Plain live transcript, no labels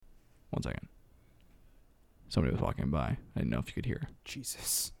One second. Somebody was walking by. I didn't know if you could hear.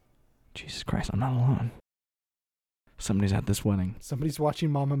 Jesus Christ, I'm not alone. Somebody's at this wedding. Somebody's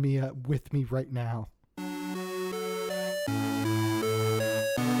watching Mamma Mia with me right now.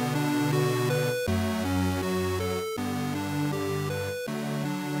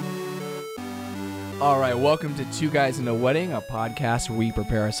 All right, welcome to Two Guys in a Wedding, a podcast where we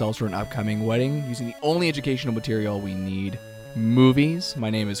prepare ourselves for an upcoming wedding using the only educational material we need, movies. My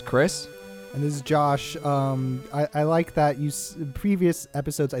name is Chris. And this is Josh. I like that previous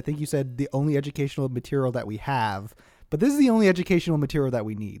episodes, I think you said the only educational material that we have, but this is the only educational material that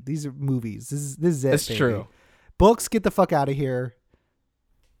we need. These are movies. This is it. That's baby. true. Books, get the fuck out of here.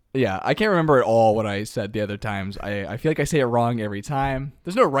 Yeah, I can't remember at all what I said the other times. I feel like I say it wrong every time.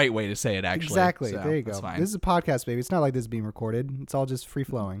 There's no right way to say it, actually. Exactly. So there you go. that's fine. This is a podcast, baby. It's not like this is being recorded. It's all just free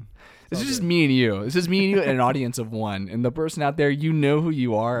flowing. This is just me and you. This is me and you and an audience of one. And the person out there, you know who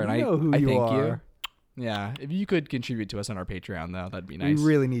you are. And I thank you. Yeah. If you could contribute to us on our Patreon, though, that'd be nice. We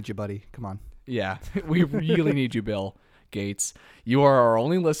really need you, buddy. Come on. Yeah. We really need you, Bill Gates. You are our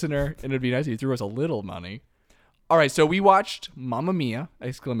only listener, and it'd be nice if you threw us a little money. All right. So we watched Mamma Mia, !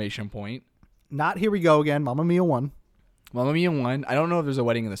 Not Here We Go Again. Mamma Mia 1. Mamma Mia 1. I don't know if there's a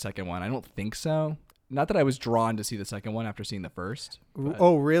wedding in the second one. I don't think so. Not that I was drawn to see the second one after seeing the first.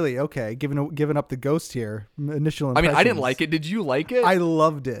 Oh, really? Okay. Giving up the ghost here. Initial impressions. I mean, I didn't like it. Did you like it? I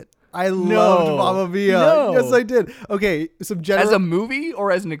loved it. I loved Mamma Mia. No. Yes, I did. Okay, some general... As a movie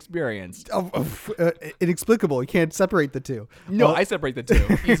or as an experience? Inexplicable. You can't separate the two. No, I separate the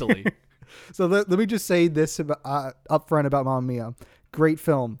two easily. So let me just say this up front about Mamma Mia. Great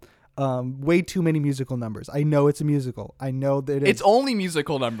film. Way too many musical numbers. I know it's a musical. I know that it's only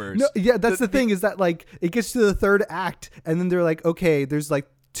musical numbers. No, yeah, that's the thing is that like it gets to the third act and then they're like, okay, there's like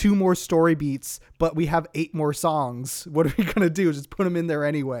 2 more story beats, but we have 8 more songs. What are we going to do? Just put them in there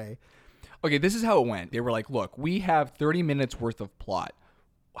anyway. Okay, this is how it went. They were like, look, we have 30 minutes worth of plot.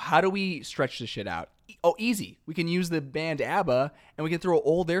 How do we stretch this shit out? Oh, easy. We can use the band ABBA and we can throw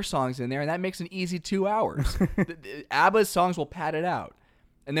all their songs in there and that makes an easy 2 hours. ABBA's songs will pad it out.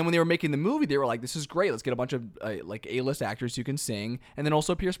 And then when they were making the movie, they were like, this is great. Let's get a bunch of like A-list actors who can sing. And then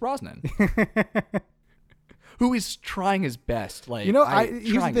also Pierce Brosnan. Who is trying his best. Like, you know,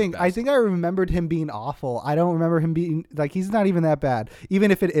 here's the thing. I think I remembered him being awful. I don't remember him being, like, he's not even that bad. Even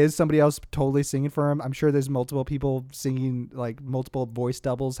if it is somebody else totally singing for him, I'm sure there's multiple people singing, like, multiple voice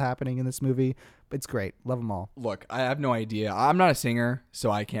doubles happening in this movie. It's great. Love them all. Look, I have no idea. I'm not a singer, so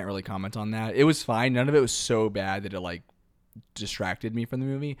I can't really comment on that. It was fine. None of it was so bad that it, like, distracted me from the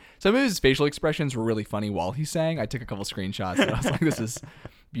movie. Some of his facial expressions were really funny while he sang. I took a couple screenshots and I was like, this is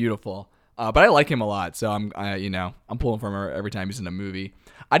beautiful. But I like him a lot, so I'm pulling from her every time he's in a movie.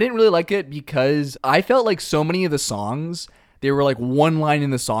 I didn't really like it because I felt like so many of the songs, they were like one line in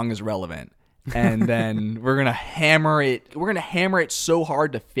the song is relevant, and then we're gonna hammer it so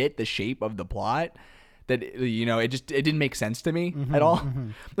hard to fit the shape of the plot that it didn't make sense to me at all. Mm-hmm.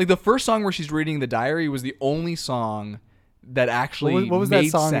 Like the first song where she's reading the diary was the only song that actually what was made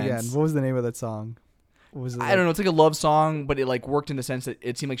that song sense. again? What was the name of that song? I don't know. It's like a love song, but it like worked in the sense that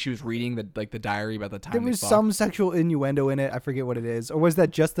it seemed like she was reading the diary about the time. There was some sexual innuendo in it. I forget what it is. Or was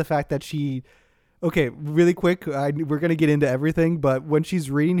that just the fact that she... Okay, really quick, we're going to get into everything, but when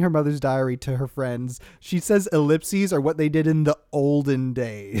she's reading her mother's diary to her friends, she says ellipses are what they did in the olden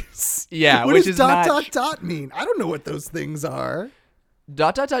days. Yeah, what which does is not... dot mean? I don't know what those things are.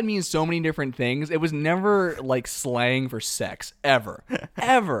 Dot means so many different things. It was never like slang for sex ever.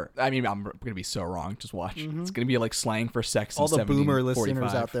 I mean, I'm gonna be so wrong. Just watch. Mm-hmm. It's gonna be like slang for sex. All the boomer 45.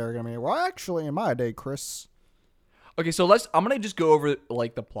 listeners out there are gonna be, well, actually, in my day, Chris. Okay, so I'm gonna just go over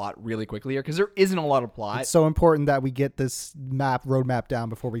like the plot really quickly here because there isn't a lot of plot. It's so important that we get this roadmap down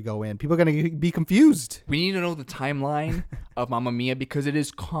before we go in. People are gonna be confused. We need to know the timeline of Mamma Mia because it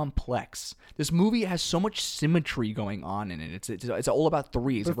is complex. This movie has so much symmetry going on in it. It's all about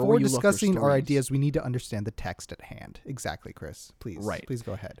threes. Before discussing our ideas, we need to understand the text at hand. Exactly, Chris. Please, right. Please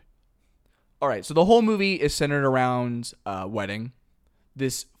go ahead. All right, so the whole movie is centered around a wedding.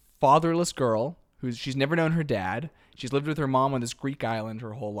 This fatherless girl she's never known her dad. She's lived with her mom on this Greek island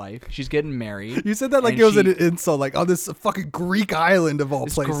her whole life. She's getting married. You said that like it was an insult, like on this fucking Greek island of all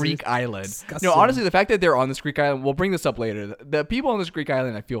places. Greek island. Disgusting. No, honestly, the fact that they're on this Greek island, we'll bring this up later. The people on this Greek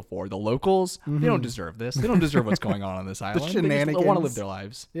island, I feel for the locals. Mm-hmm. They don't deserve this. They don't deserve what's going on this island. The shenanigans. They want to live their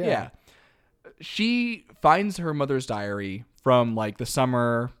lives. Yeah. She finds her mother's diary from like the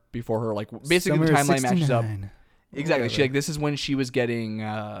summer before her, like basically summer the timeline matches up. Whatever. Exactly. She this is when she was getting.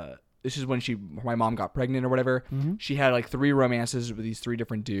 This is when my mom got pregnant or whatever. Mm-hmm. She had like 3 romances with these 3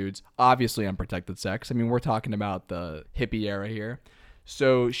 different dudes. Obviously unprotected sex. I mean, we're talking about the hippie era here.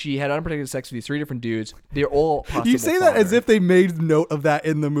 So she had unprotected sex with these 3 different dudes. They're all possible You say that as father. if they made note of that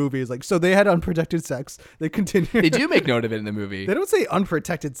in the movie. It's like, so they had unprotected sex. They continue. They do make note of it in the movie. They don't say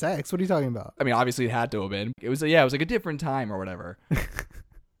unprotected sex. What are you talking about? I mean, obviously it had to have been. It was like a different time or whatever.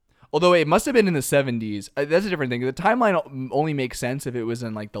 Although it must have been in the 70s. That's a different thing. The timeline only makes sense if it was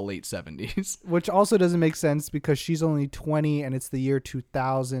in like the late 70s. Which also doesn't make sense because she's only 20 and it's the year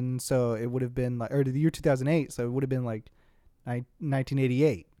 2000. So it would have been like, or the year 2008. So it would have been like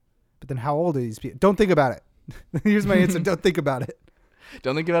 1988. But then how old are these people? Don't think about it. Here's my answer. Don't think about it.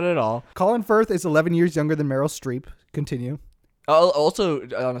 Don't think about it at all. Colin Firth is 11 years younger than Meryl Streep. Continue. Also,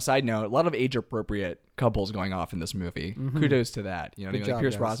 on a side note, a lot of age-appropriate couples going off in this movie. Kudos to that. You know what I mean? Good Like job,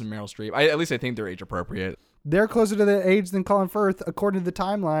 Pierce guys. Brosnan, Meryl Streep. At least I think they're age-appropriate. They're closer to the age than Colin Firth. According to the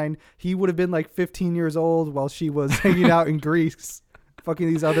timeline, he would have been like 15 years old while she was hanging out in Greece, fucking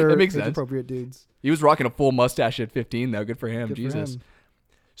these other That makes sense. age-appropriate dudes. He was rocking a full mustache at 15, though. Good for him. Good for Jesus. him.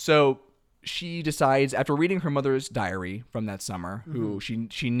 So she decides, after reading her mother's diary from that summer, who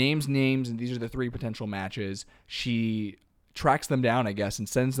she names names, and these are the 3 potential matches, she tracks them down, I guess, and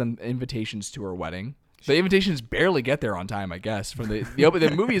sends them invitations to her wedding. The invitations barely get there on time, I guess. From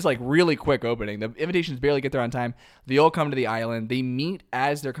the movie is like really quick opening. The invitations barely get there on time. They all come to the island. They meet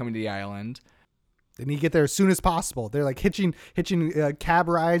as they're coming to the island. They need to get there as soon as possible. They're like hitching cab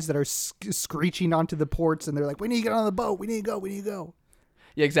rides that are screeching onto the ports, and they're like, "We need to get on the boat. We need to go. We need to go."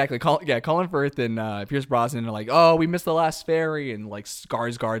 Yeah, exactly. Colin Firth and Pierce Brosnan are like, "Oh, we missed the last ferry," and like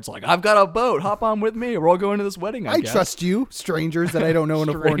Skarsgård's like, "I've got a boat. Hop on with me. We're all going to this wedding." I guess. trust you, strangers that I don't know in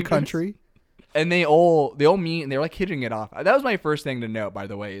a foreign Strangers. country. And they all meet and they're like hitting it off. That was my first thing to note, by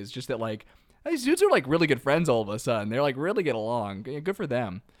the way, is just that like these dudes are like really good friends all of a sudden. They're like really get along. Good for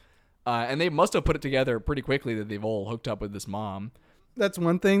them. And they must have put it together pretty quickly that they've all hooked up with this mom. That's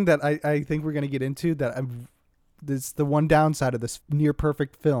one thing that I think we're going to get into that this the one downside of this near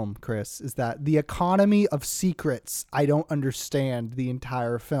perfect film, Chris, is that the economy of secrets, I don't understand the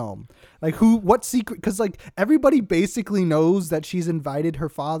entire film. Like what secret? Because like everybody basically knows that she's invited her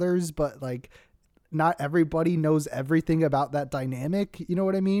fathers, but like not everybody knows everything about that dynamic. You know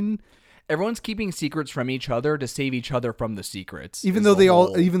what I mean? Everyone's keeping secrets from each other to save each other from the secrets. Even is though the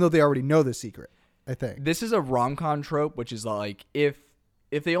whole- even though they already know the secret, I think. This is a rom-com trope, which is like if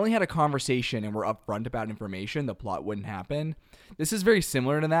they only had a conversation and were upfront about information, the plot wouldn't happen. This is very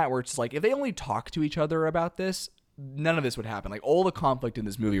similar to that, where it's like if they only talk to each other about this, none of this would happen. Like all the conflict in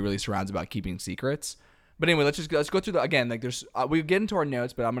this movie really surrounds about keeping secrets. But anyway, let's go through again. Like there's we get into our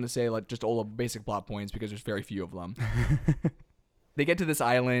notes, but I'm gonna say like just all the basic plot points because there's very few of them. They get to this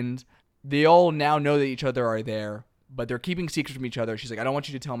island. They all now know that each other are there, but they're keeping secrets from each other. She's like, I don't want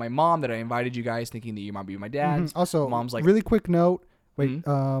you to tell my mom that I invited you guys, thinking that you might be my dad. Also, mom's like, really quick note. Wait,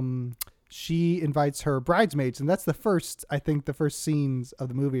 she invites her bridesmaids, and that's the first scenes of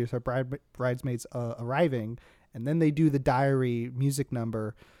the movie is her bridesmaids arriving, and then they do the diary music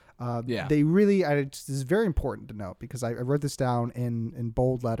number. Yeah. They really, this is very important to note because I wrote this down in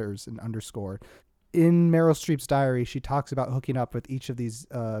bold letters and underscored. In Meryl Streep's diary, she talks about hooking up with each of these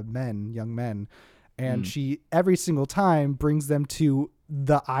young men, and she every single time brings them to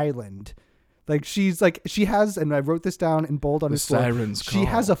the island. Like she has, and I wrote this down in bold underscore. sirens She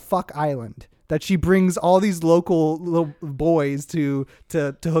has call. a fuck island that she brings all these local little boys to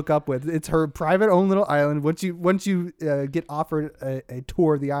hook up with. It's her private own little island. Once you get offered a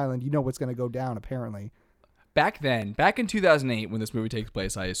tour of the island, you know what's going to go down. Apparently, back in 2008 when this movie takes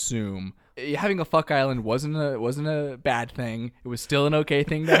place, I assume having a fuck island wasn't a bad thing. It was still an okay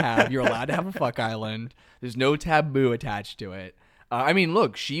thing to have. You're allowed to have a fuck island. There's no taboo attached to it. I mean,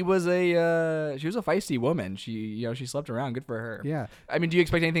 look, she was a feisty woman. She slept around. Good for her. Yeah. I mean, do you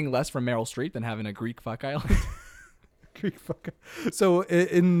expect anything less from Meryl Streep than having a Greek fuck island? Greek fuck. So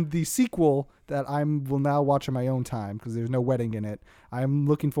in the sequel that I will now watch on my own time because there's no wedding in it, I'm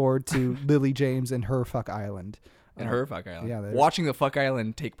looking forward to Lily James and her fuck island. And her fuck island. Yeah, watching the fuck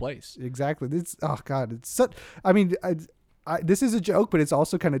island take place. Exactly. It's it's such. I mean, this is a joke, but it's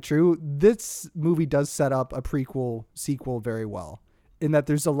also kind of true. This movie does set up a sequel very well, in that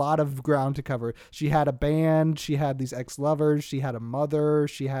there's a lot of ground to cover. She had a band, she had these ex-lovers, she had a mother,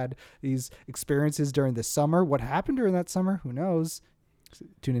 she had these experiences during the summer. What happened during that summer? Who knows?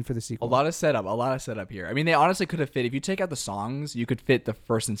 Tune in for the sequel. A lot of setup here. I mean, they honestly could have fit, if you take out the songs, you could fit the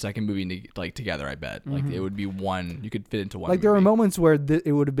first and second movie together, I bet. Like it would be one, you could fit into one Like movie. there were moments where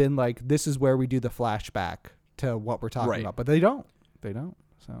it would have been like, this is where we do the flashback to what we're talking about, but they don't.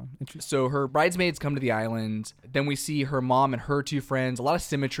 So interesting. So her bridesmaids come to the island. Then we see her mom and her two friends. A lot of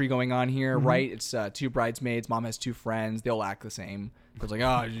symmetry going on here, right? It's two bridesmaids. Mom has two friends. They all act the same. It's like,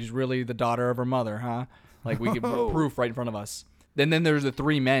 oh, she's really the daughter of her mother, huh? Like we get proof right in front of us. Then there's the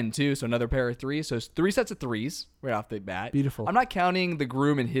 3 men too, so another pair of 3. So it's 3 sets of 3s right off the bat. Beautiful. I'm not counting the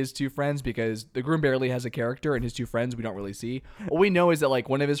groom and his 2 friends because the groom barely has a character, and his 2 friends we don't really see. All we know is that like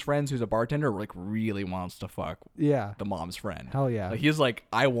one of his friends who's a bartender like really wants to fuck Yeah. the mom's friend. Hell yeah. Like he's like,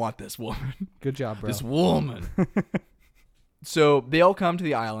 I want this woman. Good job, bro. This woman. So they all come to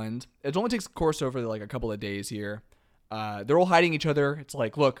the island. It only takes course over like a couple of days here. They're all hiding each other. It's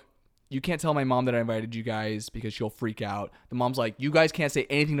like, look, you can't tell my mom that I invited you guys because she'll freak out. The mom's like, you guys can't say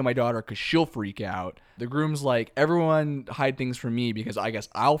anything to my daughter because she'll freak out. The groom's like, everyone hide things from me because I guess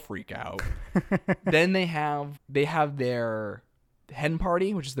I'll freak out. Then they have their hen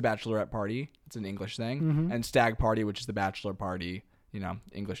party, which is the bachelorette party. It's an English thing. And stag party, which is the bachelor party.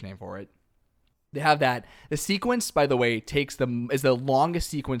 English name for it. They have that. The sequence, by the way, is the longest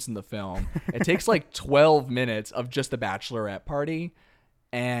sequence in the film. It takes like 12 minutes of just the bachelorette party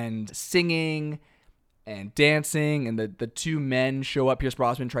and singing and dancing, and the 2 men show up. Pierce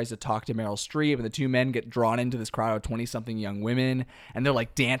Brosnan tries to talk to Meryl Streep, and the 2 men get drawn into this crowd of 20-something young women, and they're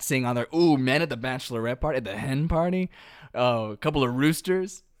like dancing on their men at the bachelorette party, at the hen party. A couple of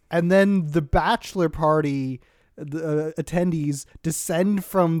roosters. And then the bachelor party attendees descend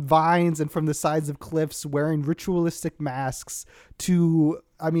from vines and from the sides of cliffs wearing ritualistic masks to,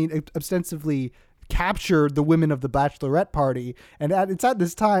 ostensibly capture the women of the bachelorette party. And it's at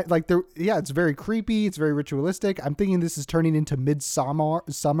this time, like, it's very creepy. It's very ritualistic. I'm thinking this is turning into Midsommar,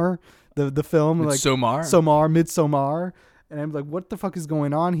 the film. Midsommar. And I'm like, what the fuck is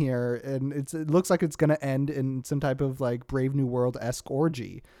going on here? And it looks like it's going to end in some type of like Brave New World-esque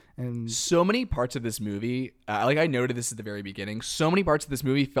orgy. And so many parts of this movie, I noted this at the very beginning, so many parts of this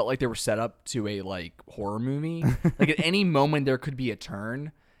movie felt like they were set up to a like horror movie. Like at any moment there could be a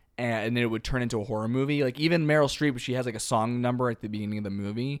turn and then it would turn into a horror movie. Like even Meryl Streep, she has like a song number at the beginning of the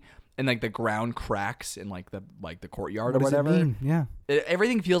movie, and like the ground cracks in like the courtyard or whatever. What does it mean? Yeah.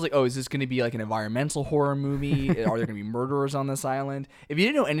 Everything feels like, is this going to be like an environmental horror movie? Are there going to be murderers on this island? If you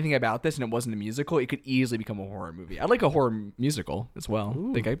didn't know anything about this and it wasn't a musical, it could easily become a horror movie. I'd like a horror musical as well.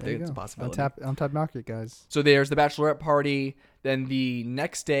 Ooh, I think it's a possibility. On tap market, guys. So there's the bachelorette party. Then the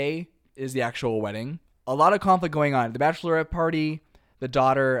next day is the actual wedding. A lot of conflict going on. The bachelorette party, the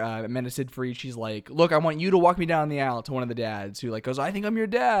daughter, Amanda Seyfried, she's like, look, I want you to walk me down the aisle, to one of the dads who like goes, I think I'm your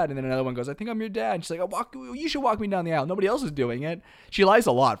dad. And then another one goes, I think I'm your dad. And she's like, you should walk me down the aisle. Nobody else is doing it. She lies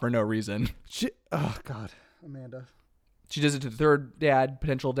a lot for no reason. Oh, God. Amanda. She does it to the third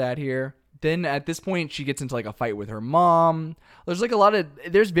potential dad here. Then at this point, she gets into like a fight with her mom. There's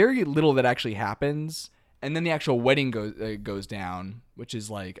very little that actually happens. And then the actual wedding goes down, which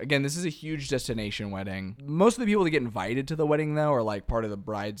is like, again, this is a huge destination wedding. Most of the people that get invited to the wedding, though, are like part of the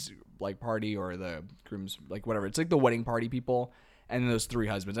bride's like party or the groom's like whatever. It's like the wedding party people and those 3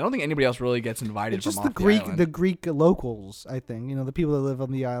 husbands. I don't think anybody else really gets invited. It's just from the island. The Greek locals, I think. The people that live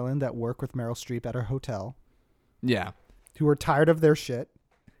on the island that work with Meryl Streep at her hotel. Yeah. Who are tired of their shit.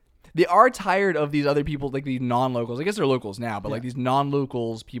 They are tired of these other people, like these non-locals. I guess they're locals now, but like these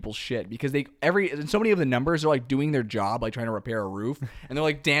non-locals people shit because so many of the numbers are like doing their job, like trying to repair a roof, and they're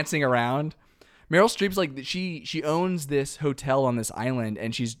like dancing around. Meryl Streep's like she owns this hotel on this island,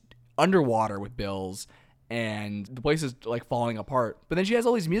 and she's underwater with bills, and the place is like falling apart. But then she has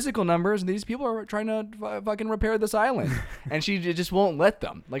all these musical numbers, and these people are trying to fucking repair this island, and she just won't let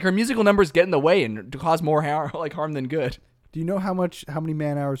them. Like her musical numbers get in the way and cause more harm than good. Do you know how many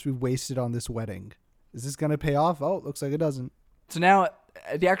man hours we've wasted on this wedding? Is this going to pay off? Oh, it looks like it doesn't. So now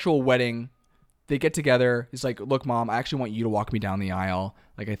at the actual wedding, they get together. He's like, look, Mom, I actually want you to walk me down the aisle.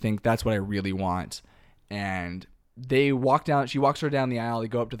 Like, I think that's what I really want. And they walk down. She walks her down the aisle. They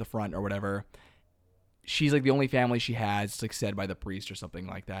go up to the front or whatever. She's like the only family she has. It's like said by the priest or something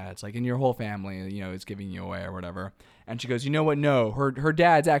like that. It's like, in your whole family, is giving you away or whatever. And she goes, you know what? No, her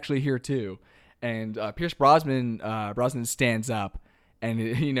dad's actually here too. And Pierce Brosnan stands up, and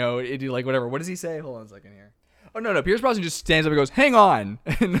like whatever. What does he say? Hold on a second here. Oh no, Pierce Brosnan just stands up and goes, "Hang on!"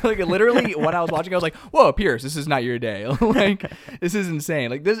 And like literally, when I was watching, I was like, "Whoa, Pierce, this is not your day." Like this is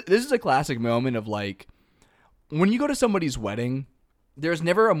insane. Like this is a classic moment of like when you go to somebody's wedding. There's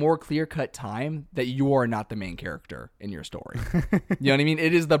never a more clear-cut time that you are not the main character in your story. You know what I mean?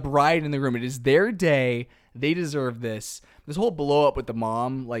 It is the bride and the groom. It is their day. They deserve this. This whole blow up with the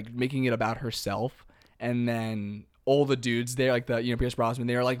mom, like making it about herself, and then all the dudes there, like Pierce Brosnan,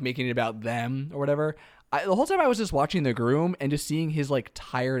 they're like making it about them or whatever. The whole time I was just watching the groom and just seeing his like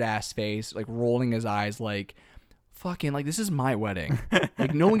tired ass face, like rolling his eyes, like fucking like this is my wedding.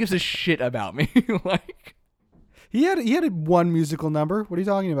 Like no one gives a shit about me. Like. He had one musical number. What are you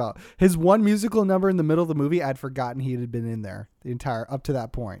talking about? His one musical number in the middle of the movie, I'd forgotten he had been in there the entire up to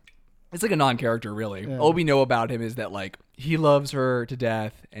that point. It's like a non-character, really. Yeah. All we know about him is that like he loves her to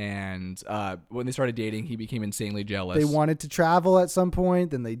death, and when they started dating, he became insanely jealous. They wanted to travel at some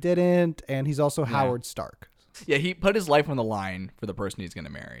point, then they didn't, and he's also Howard Stark. Yeah, he put his life on the line for the person he's going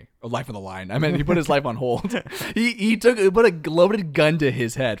to marry. Or life on the line. I mean, he put his life on hold. He put a loaded gun to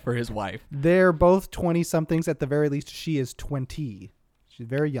his head for his wife. They're both 20-somethings. At the very least, she is 20. She's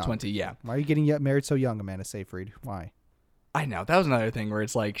very young. 20, yeah. Why are you getting married so young, Amanda Seyfried? Why? I know. That was another thing where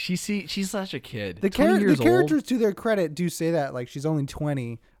it's like, she's such a kid. The 20 years characters, old. to their credit, do say that. Like, she's only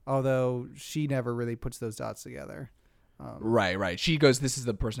 20, although she never really puts those dots together. Right. She goes, this is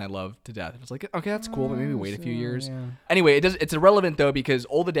the person I love to death. It's like, okay, that's cool, but maybe wait a few years. Yeah. Anyway, it's irrelevant, though, because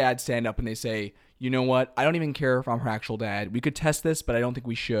all the dads stand up and they say, you know what? I don't even care if I'm her actual dad. We could test this, but I don't think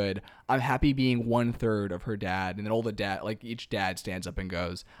we should. I'm happy being 1/3 of her dad. And then all the dad, like each dad stands up and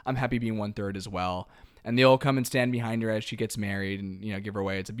goes, I'm happy being 1/3 as well. And they all come and stand behind her as she gets married and, give her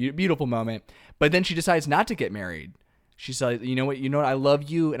away. It's a beautiful moment. But then she decides not to get married. She says, you know what? I love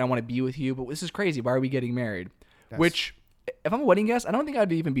you and I want to be with you, but this is crazy. Why are we getting married? Yes. Which, if I'm a wedding guest, I don't think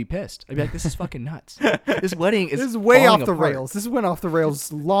I'd even be pissed. I'd be like, this is fucking nuts. This wedding is This is way off falling the apart. rails. This went off the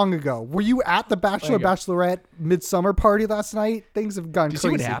rails long ago. Were you at the Bachelorette midsummer party last night? Things have gone Do you see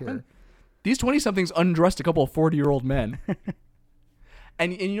crazy what happened? here. These 20-somethings undressed a couple of 40-year-old men.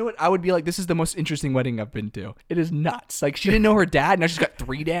 And you know what? I would be like, this is the most interesting wedding I've been to. It is nuts. Like, she didn't know her dad. Now she's got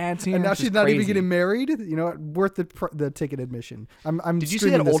 3 dads here. And now It's she's just not even crazy. getting married. You know what? Worth the ticket admission. I'm Did you see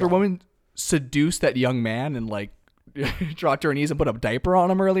streaming that this older up. woman seduce that young man and, like, dropped to her knees and put a diaper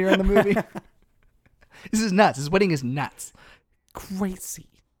on him earlier in the movie? This is nuts. This wedding is nuts. Crazy.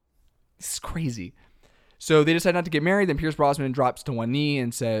 This is crazy. So they decide not to get married. Then Pierce Brosnan drops to one knee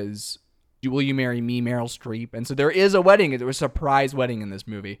and says, will you marry me, Meryl Streep? And so there is a wedding. There was a surprise wedding in this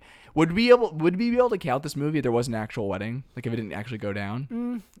movie. Would we be able to count this movie if there was an actual wedding? Like if it didn't actually go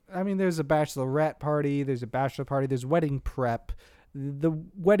down? I mean, there's a bachelorette party. There's a bachelor party. There's wedding prep. The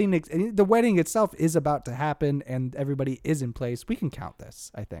wedding itself is about to happen, and everybody is in place. We can count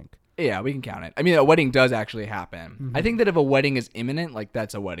this, I think. Yeah, we can count it. I mean, a wedding does actually happen. Mm-hmm. I think that if a wedding is imminent, like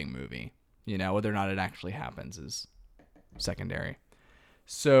that's a wedding movie. Whether or not it actually happens is secondary.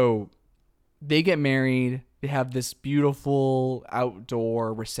 So they get married. They have this beautiful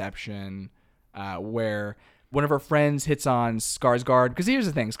outdoor reception where one of her friends hits on Skarsgård. Because here's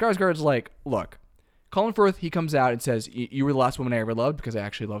the thing. Skarsgård's like, look, Colin Firth, he comes out and says, you were the last woman I ever loved because I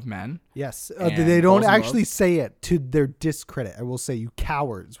actually love men. Yes. And They don't falls in actually love. say it to their discredit. I will say, you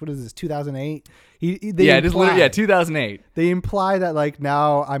cowards. What is this, 2008? It is literally 2008. They imply that, like,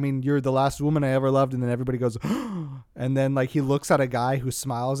 now, I mean, you're the last woman I ever loved, and then everybody goes, and then, like, he looks at a guy who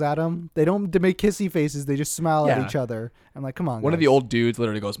smiles at him. They don't make kissy faces. They just smile at Yeah. each other. I'm like, come on, One of guys. the old dudes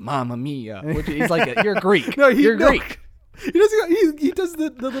literally goes, Mamma Mia. Which he's like, you're Greek. No, you're Greek. He doesn't. He does the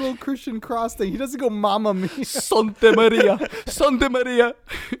little Christian cross thing. He doesn't go, "Mamma mia." Santa Maria, Santa Maria.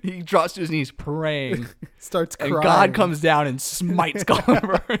 He drops to his knees praying, Starts crying. and God comes down and smites Colin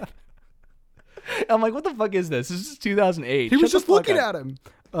Firth. I'm like, what the fuck is this? This is 2008. He was Shut just the fuck looking up. at him.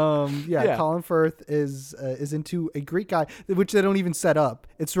 Yeah. Colin Firth is into a Greek guy, which they don't even set up.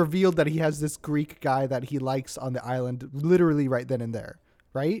 It's revealed that he has this Greek guy that he likes on the island, literally right then and there.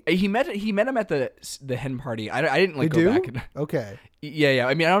 Right? He met him at the hen party. I didn't like They go do? back. And, Okay. yeah.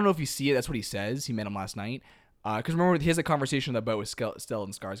 I mean, I don't know if you see it. That's what he says. He met him last night. Because remember, he has a conversation on the boat with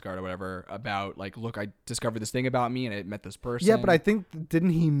Stellan Skarsgård or whatever about, like, look, I discovered this thing about me and I met this person. Yeah, but I think,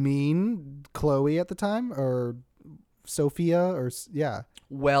 didn't he mean Chloe at the time? Or Sophia? Or, yeah.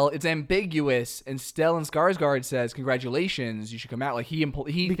 Well, it's ambiguous, and Stellan Skarsgård says, "Congratulations, you should come out." Like he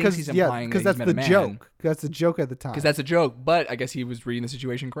thinks he's implying because that that's he's the met a man. joke. That's the joke at the time. Because that's a joke, but I guess he was reading the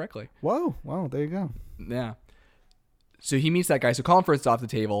situation correctly. Whoa, there you go. Yeah. So he meets that guy. So Colin Firth's off the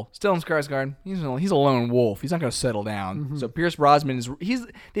table. Stellan Skarsgård, he's a lone wolf. He's not going to settle down. Mm-hmm. So Pierce Brosnan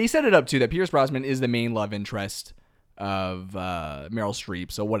they set it up too that Pierce Brosnan is the main love interest of Meryl Streep.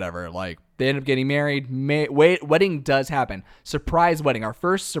 So whatever. Like they end up getting married. Wedding does happen. Surprise wedding. Our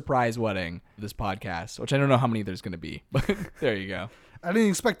first surprise wedding of this podcast, which I don't know how many there's going to be, but there you go. I didn't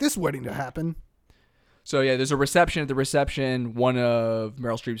expect this wedding to happen. So yeah, there's a reception. At the reception, one of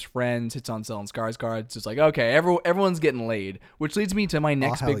Meryl Streep's friends hits on Stellan Skarsgård. So it's like, okay, everyone's getting laid, which leads me to my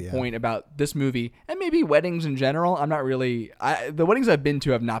next hell big yeah. point about this movie and maybe weddings in general. I'm not really. The weddings I've been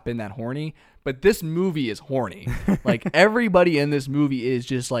to have not been that horny, but this movie is horny. Like everybody in this movie is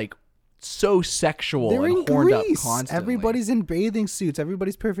just like so sexual They're in and horned up Greece. constantly. Everybody's in bathing suits.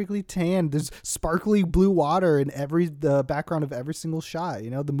 Everybody's perfectly tanned. There's sparkly blue water in the background of every single shot.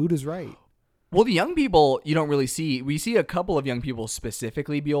 You know, the mood is right. Well, the young people you don't really see. We see a couple of young people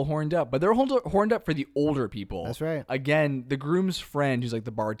specifically be all horned up, but they're horned up for the older people. That's right. Again, the groom's friend, who's like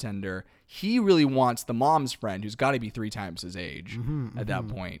the bartender, he really wants the mom's friend, who's got to be 3 times his age at that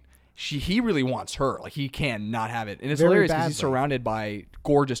point. He really wants her. Like, he cannot have it. And it's Very hilarious because he's badly. surrounded by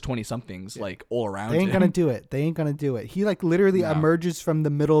gorgeous 20-somethings, like, all around They ain't him. gonna do it. They ain't gonna do it. He like literally No. emerges from the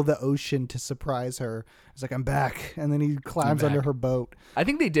middle of the ocean to surprise her. He's like, I'm back, and then he climbs under back. her boat. I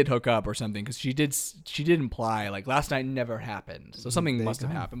think they did hook up or something because she did imply, like, last night never happened. So something There you must have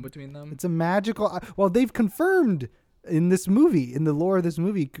go. happened between them. It's a magical. Well, they've confirmed in this movie, in the lore of this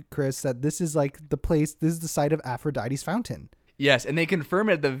movie, Chris, that this is like the place. This is the site of Aphrodite's fountain. Yes, and they confirm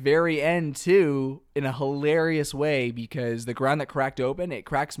it at the very end, too, in a hilarious way, because the ground that cracked open, it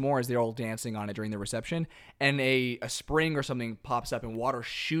cracks more as they're all dancing on it during the reception, and a spring or something pops up and water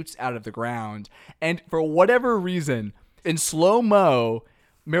shoots out of the ground. And for whatever reason, in slow-mo,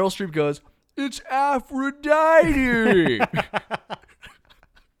 Meryl Streep goes, "It's Aphrodite!"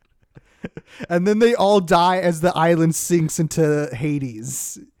 And then they all die as the island sinks into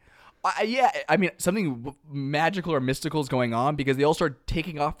Hades. I mean, something magical or mystical is going on because they all start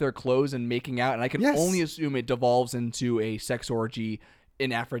taking off their clothes and making out, and I can Yes. only assume it devolves into a sex orgy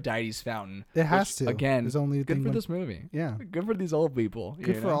in Aphrodite's fountain. It has which, to. Again, There's only a good thing for one- this movie. Yeah. Good for these old people.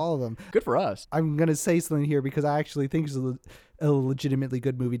 Good for all of them. Good for us. I'm gonna say something here because I actually think it's a legitimately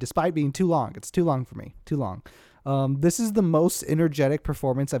good movie, despite being too long. It's too long for me. Too long. This is the most energetic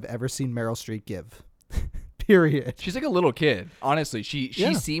performance I've ever seen Meryl Streep give. Period. She's like a little kid. Honestly, she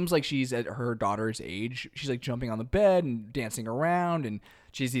Yeah. seems like she's at her daughter's age. She's like jumping on the bed and dancing around, and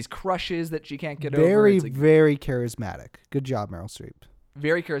she has these crushes that she can't get over. Very, It's like very charismatic. Good job, Meryl Streep.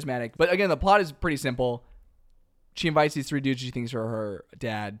 very charismatic. But again, the plot is pretty simple. She invites these 3 dudes she thinks are her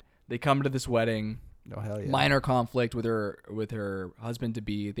dad. They come to this wedding. Oh hell yeah. Minor conflict with her husband to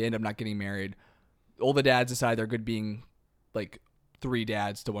be. They end up not getting married. All the dads decide they're good being like 3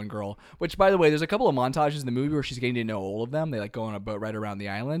 dads to 1 girl. Which, by the way, there's a couple of montages in the movie where she's getting to know all of them. They like go on a boat right around the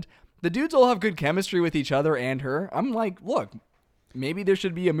island. The dudes all have good chemistry with each other and her. I'm like, look, maybe there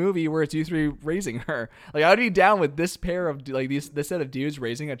should be a movie where it's you 3 raising her. Like, I'd be down with this pair of like this set of dudes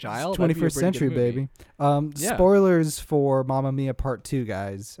raising a child. That'd be a 21st pretty good century, movie. baby. Yeah. Spoilers for Mamma Mia Part 2,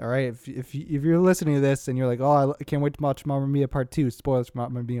 guys. All right, if you're listening to this and you're like, oh, I can't wait to watch Mamma Mia Part 2, spoilers for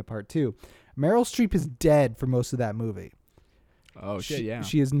Mamma Mia Part 2. Meryl Streep is dead for most of that movie. Oh shit, yeah.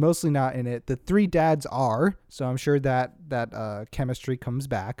 She is mostly not in it. The 3 dads are, so I'm sure that chemistry comes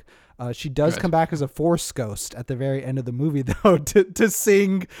back. She does Good. come back as a Force ghost at the very end of the movie, though, to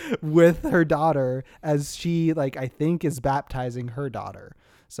sing with her daughter as she, like, I think is baptizing her daughter.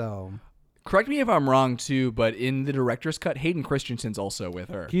 So Correct me if I'm wrong too, but in the director's cut, Hayden Christensen's also with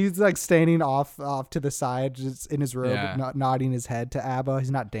her. he's like standing off to the side, just in his robe, Yeah. not nodding his head to ABBA. He's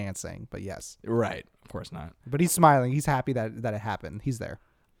not dancing, but yes, Right, of course not. but he's smiling. He's happy that it happened. He's there.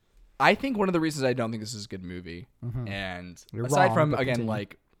 I think one of the reasons I don't think this is a good movie, and You're aside wrong, from but again continue.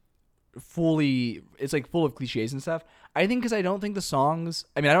 like it's like full of cliches and stuff. I think because I don't think the songs.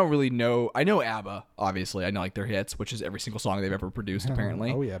 I mean, I don't really know. I know ABBA, obviously. I know like their hits, which is every single song they've ever produced,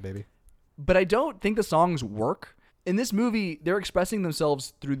 apparently. Oh yeah, baby. But I don't think the songs work. In this movie, they're expressing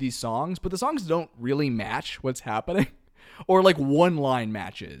themselves through these songs, but the songs don't really match what's happening. Or like one line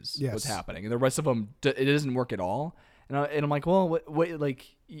matches what's Yes. happening, and the rest of them, it doesn't work at all. And I'm like, well, what, like,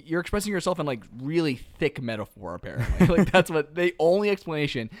 you're expressing yourself in like really thick metaphor, apparently. Like, that's what the only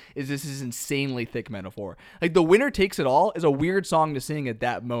explanation is. This is insanely thick metaphor. Like, The Winner Takes It All is a weird song to sing at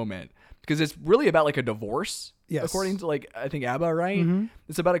that moment because it's really about like a divorce. Yes. According to like, I think ABBA, right?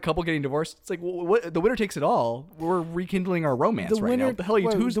 It's about a couple getting divorced. It's like, what, The Winner Takes It All. We're rekindling our romance right now. What the hell?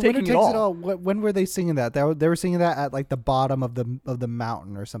 Who's the taking winner it takes all? When were they singing that? They were singing that at like the bottom of the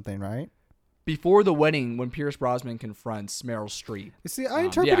mountain or something, right? Before the wedding, when Pierce Brosnan confronts Meryl Streep. You see, I the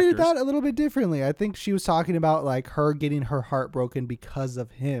interpreted actors. that a little bit differently. I think she was talking about like her getting her heart broken because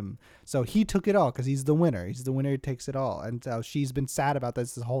of him. So he took it all because he's the winner. He's the winner who takes it all, and so she's been sad about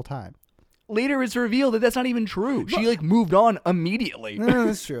this whole time. Later, it's revealed that that's not even true. She like moved on immediately. No,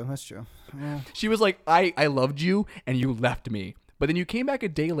 that's true. That's true. Yeah. She was like, I loved you and you left me. But then you came back a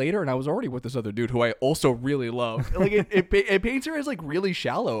day later and I was already with this other dude who I also really love. Like it paints her as like really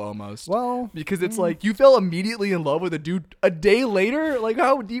shallow almost. Well, because it's like you fell immediately in love with a dude a day later. Like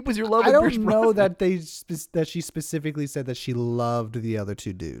how deep was your love? I with Pierce don't know Brosnan? that she specifically said that she loved the other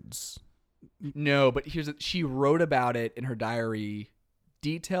 2 dudes. No, but she wrote about it in her diary,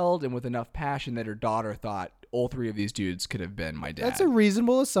 detailed and with enough passion that her daughter thought all 3 of these dudes could have been my dad. That's a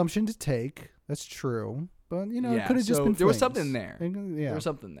reasonable assumption to take. That's true. But, you know, it Yeah, could have just so been there was flings. something there. Yeah. There was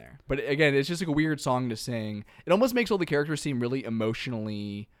something there. But again, it's just like a weird song to sing. It almost makes all the characters seem really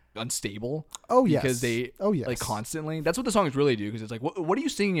emotionally unstable. Oh, yes. Because they yes. like constantly. That's what the songs really do. Because it's like, what are you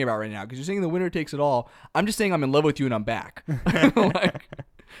singing about right now? Because you're singing "The Winner Takes It All." I'm just saying I'm in love with you and I'm back. Like,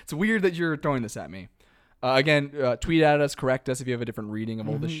 it's weird that you're throwing this at me. Again, tweet at us, correct us if you have a different reading of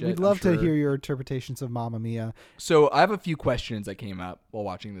all this shit. We'd love to hear your interpretations of Mamma Mia. So I have a few questions that came up while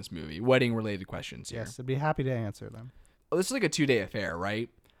watching this movie, wedding-related questions here. Yes, I'd be happy to answer them. Oh, this is like a 2-day affair, right?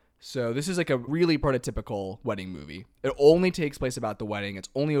 So this is like a really prototypical wedding movie. It only takes place about the wedding. It's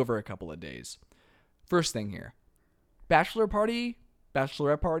only over a couple of days. First thing here, bachelorette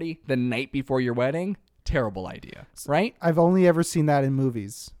party the night before your wedding. Terrible idea, right? I've only ever seen that in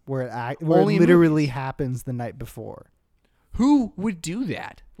movies where it literally happens the night before. Who would do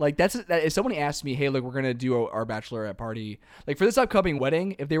that? Like if somebody asked me, hey, look, we're gonna do our bachelorette party, like for this upcoming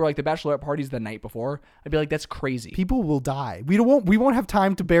wedding, if they were like the bachelorette party's the night before, I'd be like, that's crazy. People will die. We won't have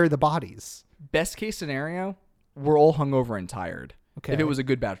time to bury the bodies. Best case scenario, we're all hungover and tired. Okay. If it was a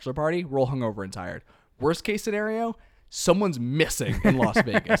good bachelor party, we're all hungover and tired. Worst case scenario, someone's missing in Las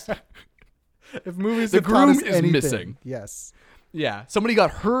Vegas. If movies, the groom is missing. Yes. Yeah, somebody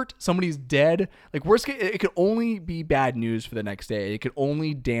got hurt. Somebody's dead. Like worst case, it could only be bad news for the next day. It could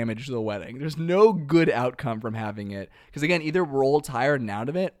only damage the wedding. There's no good outcome from having it because again, either we're all tired and out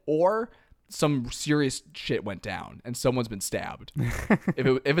of it, or some serious shit went down and someone's been stabbed.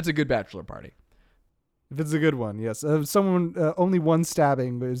 if it's a good bachelor party. If it's a good one, yes. Only one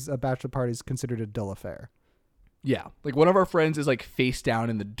stabbing is a bachelor party is considered a dull affair. Yeah, like one of our friends is like face down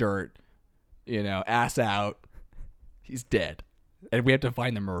in the dirt, ass out. He's dead. And we have to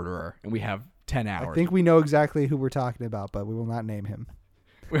find the murderer, and we have 10 hours. I think we know exactly who we're talking about, but we will not name him.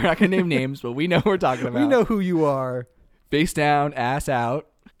 We're not going to name names, but we know who we're talking about. We know who you are. Face down, ass out.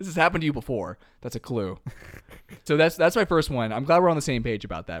 This has happened to you before. That's a clue. So that's my first one. I'm glad we're on the same page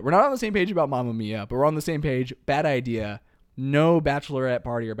about that. We're not on the same page about Mamma Mia, but we're on the same page. Bad idea. No bachelorette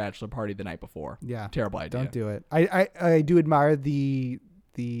party or bachelor party the night before. Yeah. Terrible idea. Don't do it. I do admire the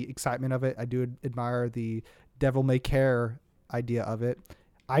excitement of it. I do admire the devil may care idea of it.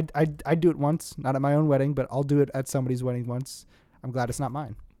 I'd do it once, not at my own wedding, but I'll do it at somebody's wedding once. I'm glad it's not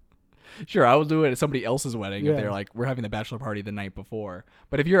mine. Sure, I will do it at somebody else's wedding if they're like, we're having the bachelor party the night before.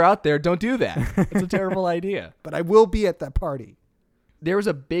 But if you're out there, don't do that. It's a terrible idea. But I will be at that party. There was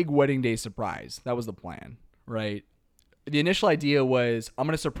a big wedding day surprise. That was the plan, right? The initial idea was, I'm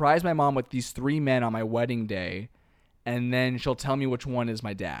going to surprise my mom with these 3 men on my wedding day, and then she'll tell me which one is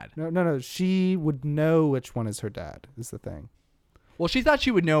my dad. No. She would know which one is her dad, is the thing. Well, she thought she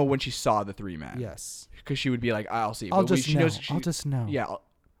would know when she saw the 3 men. Yes. Because she would be like, I'll see. I'll just know. Yeah,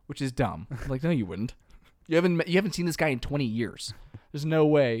 which is dumb. Like, no, you wouldn't. You haven't seen this guy in 20 years. There's no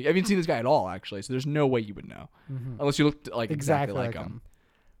way. You haven't seen this guy at all, actually. So there's no way you would know. Mm-hmm. Unless you looked like exactly like him.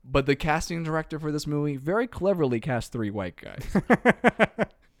 But the casting director for this movie very cleverly cast 3 white guys.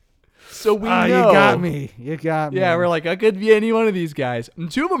 So we know. You got me. Yeah, we're like, I could be any one of these guys.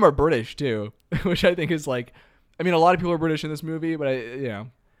 And 2 of them are British, too. Which I think is like... I mean, a lot of people are British in this movie, but I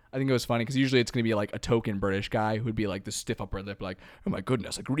think it was funny because usually it's going to be like a token British guy who'd be like the stiff upper lip, like, oh my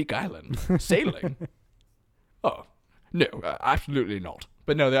goodness, a Greek island sailing. Oh no, absolutely not.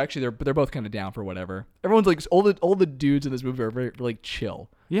 But no, they're both kind of down for whatever. Everyone's like all the dudes in this movie are very like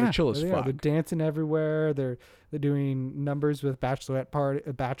chill. Yeah, they're chill as fuck. They're dancing everywhere. They're doing numbers with bachelor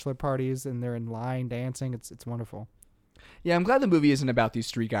parties, and they're in line dancing. It's wonderful. Yeah, I'm glad the movie isn't about these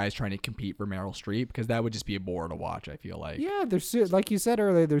 3 guys trying to compete for Meryl Streep because that would just be a bore to watch, I feel like. Yeah, they're like you said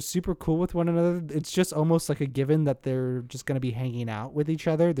earlier, they're super cool with one another. It's just almost like a given that they're just going to be hanging out with each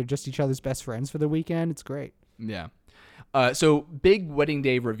other. They're just each other's best friends for the weekend. It's great. Yeah. So big wedding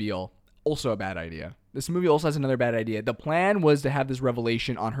day reveal, also a bad idea. This movie also has another bad idea. The plan was to have this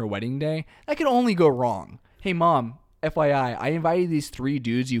revelation on her wedding day. That could only go wrong. Hey, Mom, FYI, I invited these 3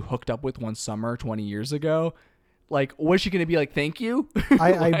 dudes you hooked up with one summer 20 years ago. Like, what is she going to be like, thank you?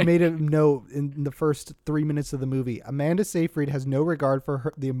 I made a note in the first 3 minutes of the movie. Amanda Seyfried has no regard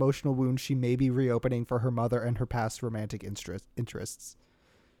for the emotional wound she may be reopening for her mother and her past romantic interests.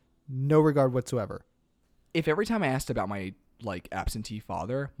 No regard whatsoever. If every time I asked about my, like, absentee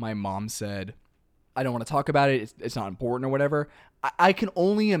father, my mom said, I don't want to talk about it, it's not important or whatever, I can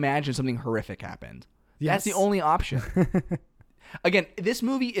only imagine something horrific happened. Yes. That's the only option. Again, this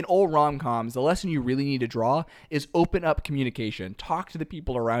movie, in all rom-coms, the lesson you really need to draw is open up communication. Talk to the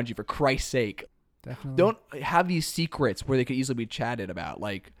people around you, for Christ's sake. Definitely. Don't have these secrets where they could easily be chatted about.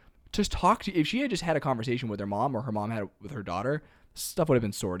 Like, just talk to... If she had just had a conversation with her mom or her mom had it with her daughter, stuff would have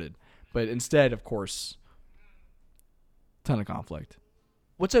been sorted. But instead, of course, ton of conflict.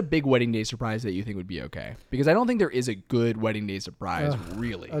 What's a big wedding day surprise that you think would be okay? Because I don't think there is a good wedding day surprise,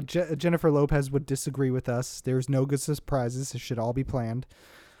 really. Jennifer Lopez would disagree with us. There's no good surprises. It should all be planned.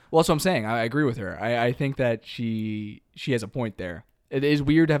 Well, that's what I'm saying. I agree with her. I think that she has a point there. It is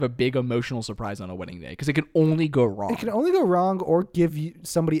weird to have a big emotional surprise on a wedding day because it can only go wrong. It can only go wrong or give you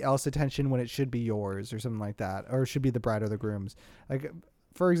somebody else attention when it should be yours or something like that, or it should be the bride or the groom's. Like,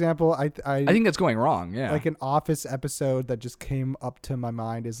 for example, I think that's going wrong. Yeah. Like an Office episode that just came up to my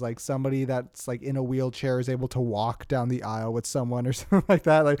mind is like somebody that's like in a wheelchair is able to walk down the aisle with someone or something like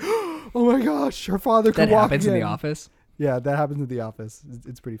that. Like, oh my gosh, her father could that walk happens again. in The Office. Yeah, that happens in The Office.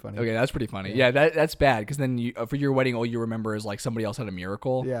 It's pretty funny. Okay, that's pretty funny. Yeah, that's bad because then you, for your wedding, all you remember is like somebody else had a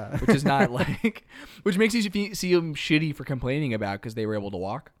miracle. Yeah. Which is not like, which makes you see them shitty for complaining about because they were able to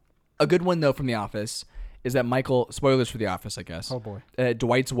walk. A good one though from The Office is that Michael, spoilers for The Office, I guess. Oh boy. At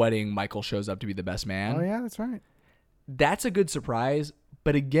Dwight's wedding, Michael shows up to be the best man. Oh yeah, that's right. That's a good surprise.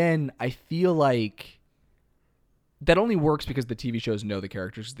 But again, I feel like that only works because the TV shows know the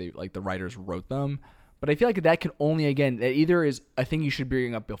characters. They like the writers wrote them. But I feel like that can only, again, that either is a thing you should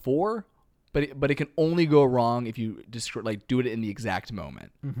bring up before, but it can only go wrong if you just like do it in the exact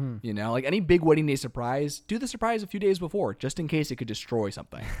moment. Mm-hmm. You know, like any big wedding day surprise, do the surprise a few days before, just in case it could destroy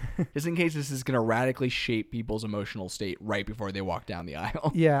something. Just in case this is going to radically shape people's emotional state right before they walk down the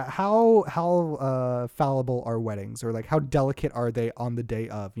aisle. Yeah, how fallible are weddings, or like how delicate are they on the day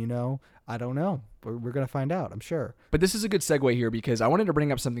of? You know, I don't know. We're gonna find out, I'm sure. But this is a good segue here because I wanted to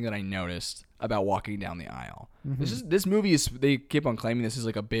bring up something that I noticed about walking down the aisle. Mm-hmm. This movie is, they keep on claiming this is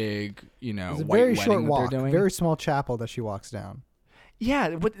like a big, you know, It's a white very wedding short that walk, they're doing. very small chapel that she walks down.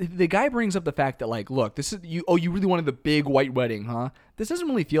 Yeah, but the guy brings up the fact that like, look, this is you. Oh, you really wanted the big white wedding, huh? This doesn't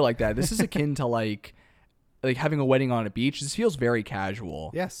really feel like that. This is akin to like having a wedding on a beach. This feels very casual.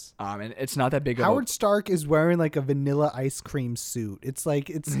 Yes. And it's not that big. Howard Stark is wearing like a vanilla ice cream suit. It's like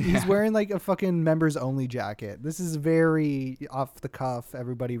he's wearing like a fucking members only jacket. This is very off the cuff.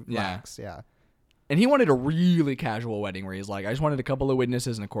 Everybody relax. Yeah. And he wanted a really casual wedding where he's like, I just wanted a couple of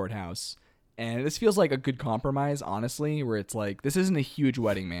witnesses in a courthouse. And this feels like a good compromise, honestly, where it's like, this isn't a huge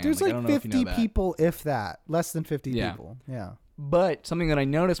wedding, man. There's like like I don't know 50 if you know people, if that. Less than 50 Yeah. people. Yeah. But something that I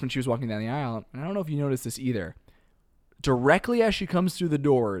noticed when she was walking down the aisle, and I don't know if you noticed this either, directly as she comes through the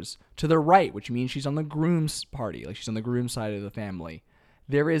doors, to the right, which means she's on the groom's party, like she's on the groom's side of the family,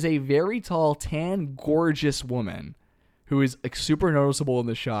 there is a very tall, tan, gorgeous woman who is like super noticeable in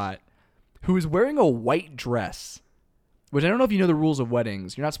the shot, who is wearing a white dress, which I don't know if you know the rules of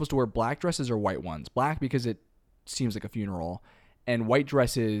weddings. You're not supposed to wear black dresses or white ones. Black because it seems like a funeral, and white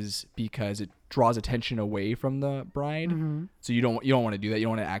dresses because it draws attention away from the bride. Mm-hmm. So you don't want to do that. You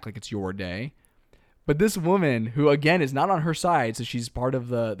don't want to act like it's your day. But this woman, who again is not on her side, so she's part of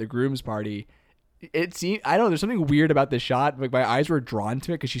the groom's party. It seems, I don't know, there's something weird about this shot. Like my eyes were drawn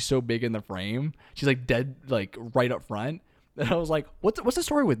to it because she's so big in the frame. She's like dead, like right up front. And I was like, what's the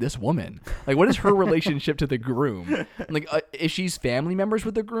story with this woman? Like, what is her relationship to the groom? Like, if she's family members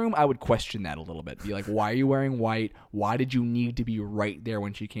with the groom, I would question that a little bit. Be like, why are you wearing white? Why did you need to be right there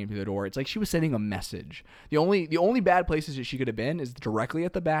when she came through the door? It's like she was sending a message. The only bad places that she could have been is directly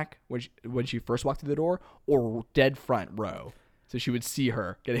at the back when she first walked through the door, or dead front row, so she would see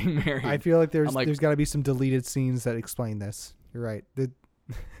her getting married. I feel like there's like, got to be some deleted scenes that explain this. You're right.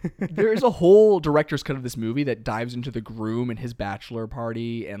 There's a whole director's cut of this movie that dives into the groom and his bachelor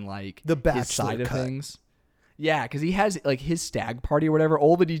party and like The bachelor his side of cut. things. Yeah, because he has like his stag party or whatever.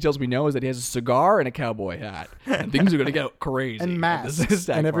 All the details we know is that he has a cigar and a cowboy hat, and things are gonna get crazy. And at this masks.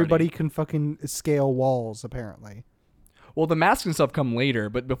 stag And everybody party. can fucking scale walls, apparently. Well, the masks and stuff come later,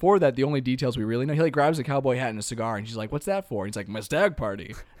 but before that, the only details we really know, he like grabs a cowboy hat and a cigar, and she's like, "What's that for?" And he's like, "My stag party."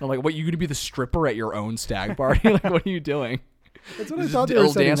 And I'm like, "What? You gonna be the stripper at your own stag party? Like, what are you doing?" That's what I Just thought they were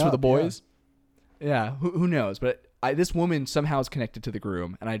setting dance up, with the boys. Yeah, who knows? But this woman somehow is connected to the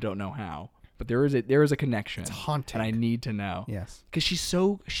groom, and I don't know how. But there is a connection. It's haunting. And I need to know. Yes. Because she's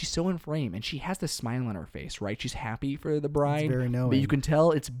so in frame, and she has this smile on her face, right? She's happy for the bride. very knowing. But you can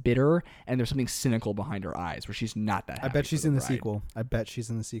tell it's bitter, and there's something cynical behind her eyes, where she's not that happy. I bet she's for in the bride. sequel. I bet she's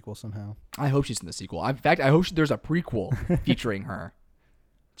in the sequel somehow. I hope she's in the sequel. In fact, I hope there's a prequel featuring her.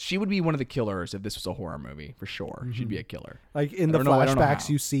 She would be one of the killers if this was a horror movie, for sure. She'd be a killer. Like in the I don't know flashbacks,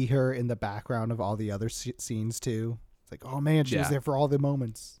 how. you see her in the background of all the other scenes too. It's like, oh man, she was Yeah. there for all the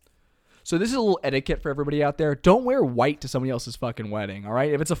moments. So this is a little etiquette for everybody out there. Don't wear white to somebody else's fucking wedding, all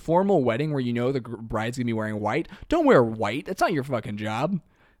right? If it's a formal wedding where you know the bride's going to be wearing white, don't wear white. That's not your fucking job,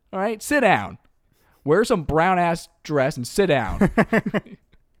 all right? Sit down. Wear some brown-ass dress and sit down.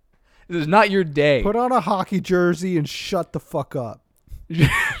 This is not your day. Put on a hockey jersey and shut the fuck up.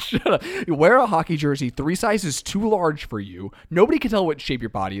 Shut up. You wear a hockey jersey 3 sizes too large for you. Nobody can tell what shape your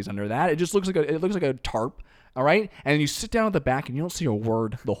body is under that. It just looks like a tarp, all right? And then you sit down at the back and you don't say a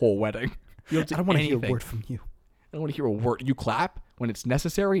word the whole wedding. You don't say I don't want to hear a anything. word from you. don't want to hear a word. You clap when it's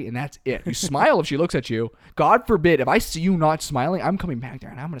necessary, and that's it. You smile if she looks at you. God forbid, if I see you not smiling, I'm coming back there,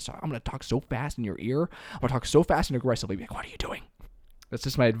 and I'm gonna talk so fast in your ear. I'm gonna talk so fast and aggressively. Be like, what are you doing? That's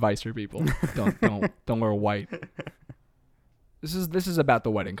just my advice for people. Don't wear white. This is about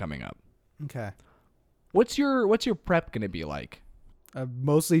the wedding coming up. Okay. What's your prep gonna be like?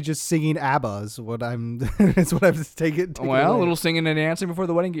 Mostly just singing ABBA is what I'm. It's what I've taken. Well, a little singing and dancing before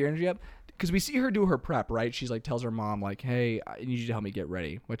the wedding, get your energy up. Because we see her do her prep, right? She's like tells her mom like, "Hey, I need you to help me get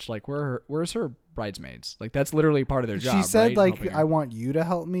ready." Which like, where's her bridesmaids? Like that's literally part of their job. She said right? like, "I want you to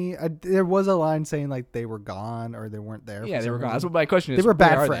help me." There was a line saying like they were gone or they weren't there. Yeah, for they were some gone. That's reason. what my question is. They were Where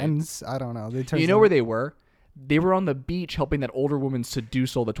bad are friends. I don't know. You know where they were? They were on the beach helping that older woman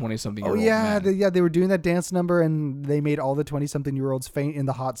seduce all the 20-something-year-old men. They were doing that dance number and they made all the 20-something-year-olds faint in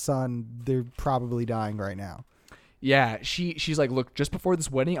the hot sun. They're probably dying right now. Yeah, she's like, look, just before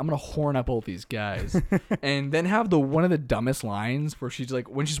this wedding, I'm gonna horn up all these guys, and then have one of the dumbest lines where she's like,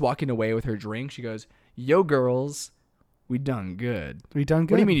 when she's walking away with her drink, she goes, "Yo, girls, we done good." We done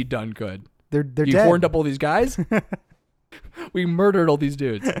good. What do you mean you done good? They're You dead. horned up all these guys. We murdered all these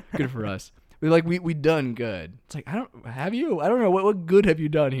dudes. Good for us. We done good. It's like, I don't know what good have you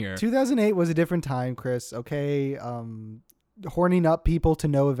done here? 2008 was a different time, Chris. Okay, horning up people to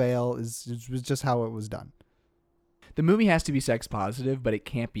no avail was just how it was done. The movie has to be sex positive, but it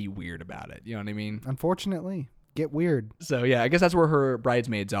can't be weird about it. You know what I mean? Unfortunately, get weird. So yeah, I guess that's where her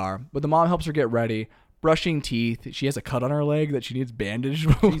bridesmaids are. But the mom helps her get ready, brushing teeth. She has a cut on her leg that she needs bandaged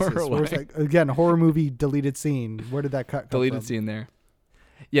for. Jesus, again, horror movie deleted scene. Where did that cut come deleted from? scene there.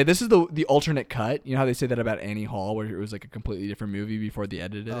 Yeah, this is the alternate cut. You know how they say that about Annie Hall, where it was like a completely different movie before they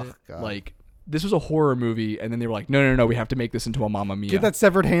edited it? God. Like, this was a horror movie, and then they were like, no, we have to make this into a Mamma Mia. Get that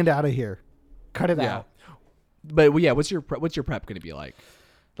severed hand out of here. Cut it out. But yeah, what's your prep going to be like?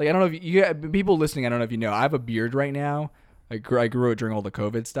 Like, I don't know if you people listening, I don't know if you know, I have a beard right now. I grew it during all the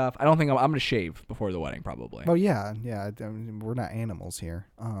COVID stuff. I don't think I'm going to shave before the wedding, probably. Oh yeah. I mean, we're not animals here.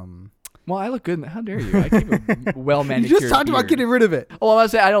 Well, I look good. How dare you? I keep a well manicured. You just talked about getting rid of it. Oh, I'm not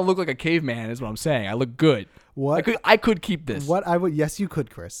saying I don't look like a caveman. Is what I'm saying. I look good. What I could keep this. What I would? Yes, you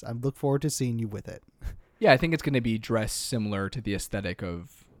could, Chris. I look forward to seeing you with it. Yeah, I think it's going to be dressed similar to the aesthetic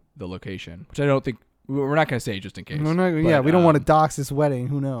of the location, which I don't think we're not going to say just in case. We don't want to dox this wedding.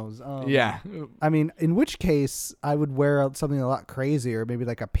 Who knows? Yeah. I mean, in which case I would wear something a lot crazier, maybe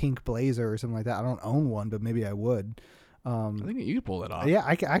like a pink blazer or something like that. I don't own one, but maybe I would. I think you could pull it off. Yeah,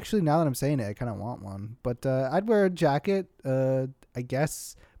 actually, now that I'm saying it, I kind of want one. But I'd wear a jacket, I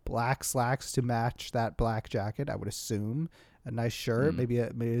guess black slacks to match that black jacket, I would assume. A nice shirt, maybe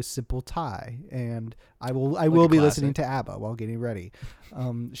a simple tie. And I will be listening to ABBA while getting ready.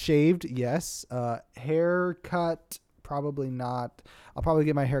 Shaved, yes. Haircut, probably not. I'll probably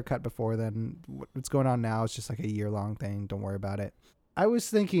get my hair cut before then. What's going on now is just like a year-long thing. Don't worry about it. I was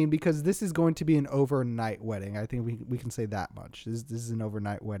thinking, because this is going to be an overnight wedding. I think we can say that much. This is an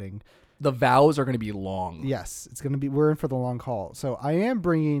overnight wedding. The vows are going to be long. Yes, it's going to be. We're in for the long haul. So I am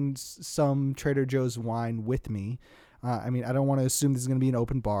bringing some Trader Joe's wine with me. I mean, I don't want to assume this is going to be an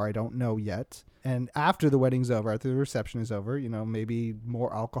open bar. I don't know yet. And after the wedding's over, after the reception is over, maybe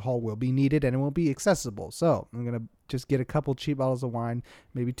more alcohol will be needed and it won't be accessible. So I'm going to just get a couple cheap bottles of wine,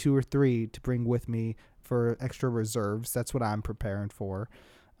 maybe 2 or 3 to bring with me for extra reserves. That's what I'm preparing for.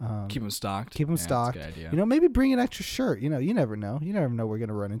 Keep them stocked. Stocked. That's a good idea. Maybe bring an extra shirt. You never know. You never know what we're going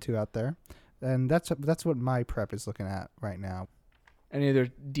to run into out there. And that's what my prep is looking at right now. Any other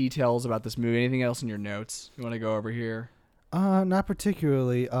details about this movie? Anything else in your notes you want to go over here? Not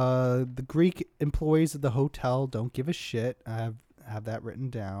particularly. The Greek employees of the hotel don't give a shit. I have that written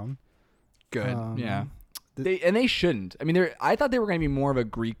down. Good. Yeah. They shouldn't. I mean, I thought they were going to be more of a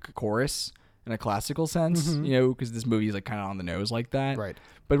Greek chorus in a classical sense, because this movie is like kind of on the nose like that. Right.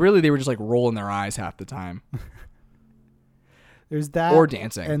 But really, they were just like rolling their eyes half the time. There's that. Or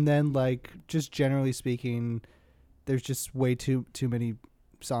dancing. And then, like, just generally speaking, there's just way too many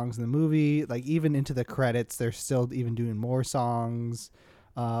songs in the movie. Like, even into the credits, they're still even doing more songs.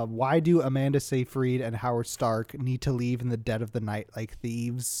 Why do Amanda Seyfried and Howard Stark need to leave in the dead of the night like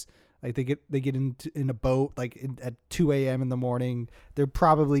thieves? Like, they get in a boat at 2 a.m. in the morning. They're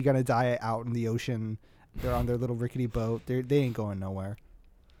probably gonna die out in the ocean. They're on their little rickety boat. They ain't going nowhere.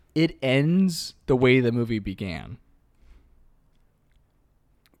 It ends the way the movie began.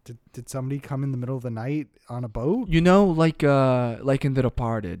 Did somebody come in the middle of the night on a boat? Like in The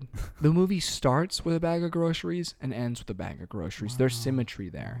Departed, the movie starts with a bag of groceries and ends with a bag of groceries. Wow. There's symmetry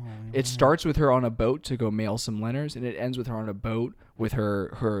there. It starts with her on a boat to go mail some letters, and it ends with her on a boat with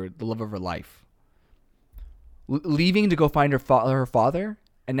the love of her life, leaving to go find her father,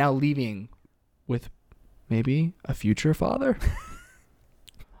 and now leaving with maybe a future father.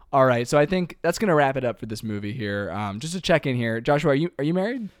 All right, so I think that's gonna wrap it up for this movie here. Just to check in here, Joshua, are you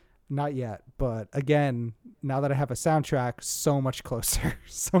married? Not yet, but again, now that I have a soundtrack, so much closer.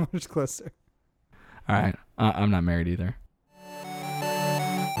 So much closer. All right, I'm not married either.